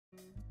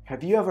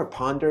Have you ever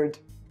pondered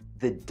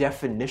the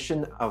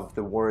definition of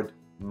the word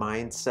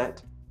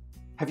mindset?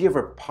 Have you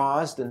ever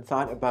paused and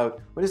thought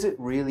about what does it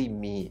really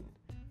mean?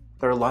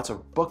 There are lots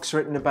of books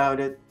written about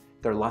it.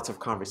 There are lots of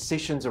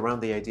conversations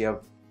around the idea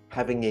of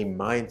having a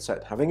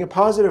mindset, having a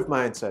positive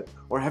mindset,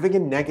 or having a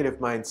negative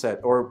mindset,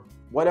 or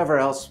whatever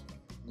else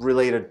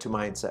related to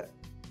mindset.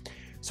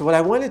 So what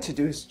I wanted to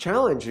do is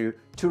challenge you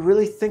to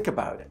really think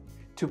about it,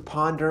 to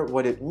ponder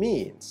what it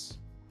means.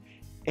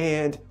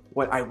 And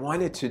what I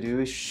wanted to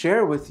do is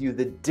share with you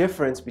the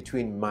difference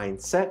between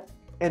mindset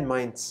and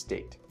mind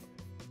state.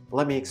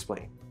 Let me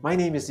explain. My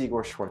name is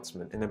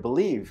Schwartzman, and I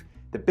believe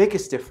the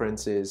biggest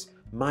difference is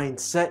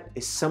mindset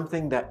is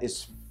something that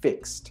is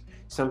fixed,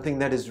 something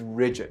that is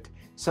rigid,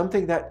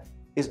 something that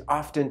is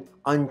often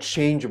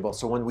unchangeable.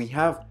 So when we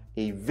have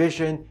a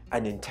vision,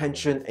 an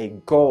intention, a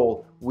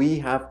goal, we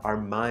have our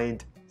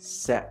mind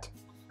set.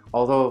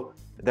 Although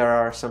there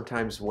are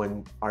sometimes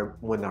when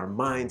our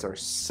minds are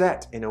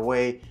set in a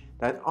way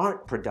that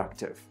aren't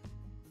productive,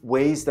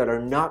 ways that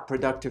are not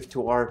productive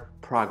to our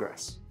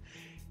progress.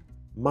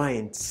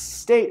 Mind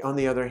state, on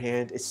the other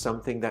hand, is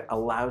something that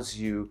allows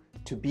you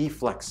to be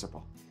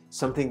flexible,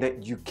 something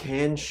that you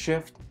can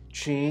shift,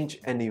 change,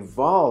 and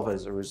evolve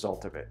as a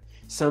result of it,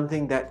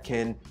 something that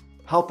can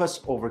help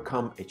us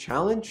overcome a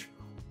challenge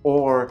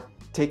or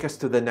take us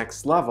to the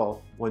next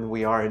level when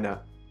we are in an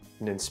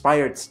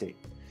inspired state.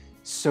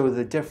 So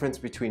the difference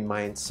between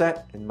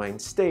mindset and mind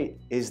state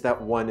is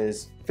that one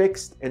is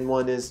fixed and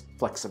one is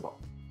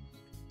flexible.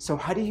 So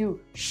how do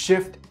you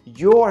shift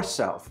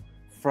yourself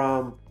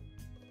from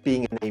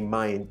being in a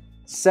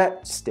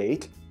mindset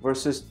state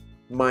versus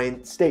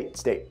mind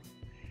state?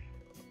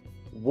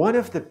 One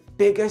of the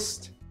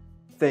biggest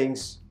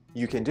things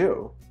you can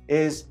do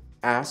is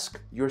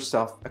ask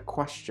yourself a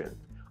question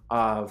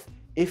of,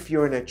 if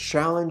you're in a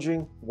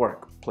challenging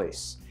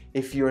workplace,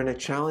 if you're in a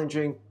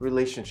challenging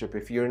relationship,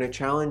 if you're in a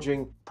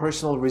challenging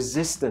personal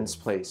resistance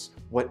place,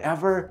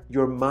 whatever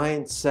your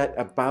mindset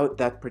about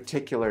that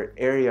particular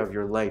area of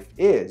your life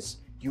is,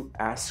 you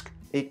ask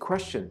a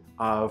question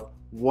of,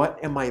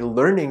 what am I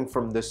learning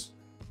from this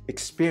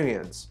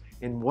experience?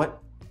 And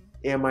what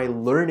am I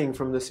learning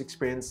from this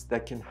experience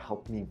that can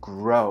help me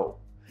grow?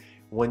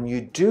 When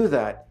you do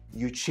that,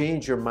 you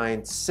change your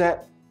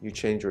mindset, you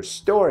change your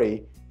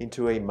story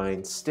into a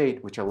mind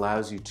state, which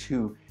allows you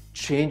to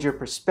change your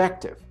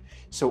perspective.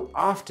 So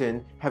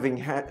often,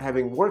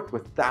 having worked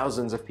with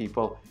thousands of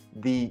people,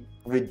 the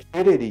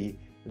rigidity,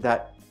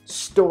 that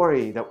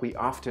story that we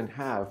often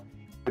have,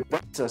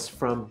 prevents us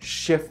from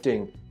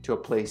shifting to a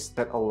place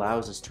that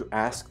allows us to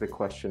ask the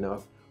question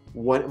of,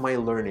 what am I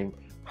learning?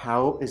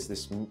 How is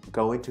this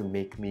going to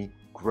make me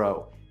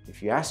grow?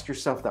 If you ask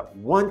yourself that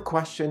one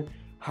question,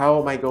 how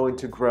am I going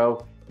to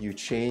grow? You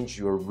change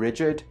your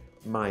rigid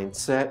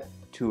mindset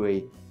to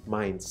a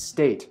mind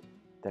state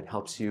that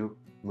helps you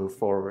move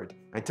forward.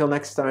 Until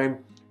next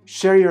time,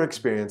 share your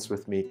experience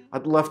with me.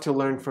 I'd love to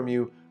learn from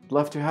you. I'd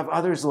love to have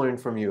others learn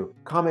from you.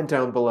 Comment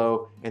down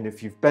below, and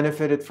if you've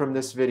benefited from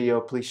this video,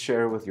 please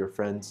share with your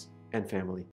friends and family.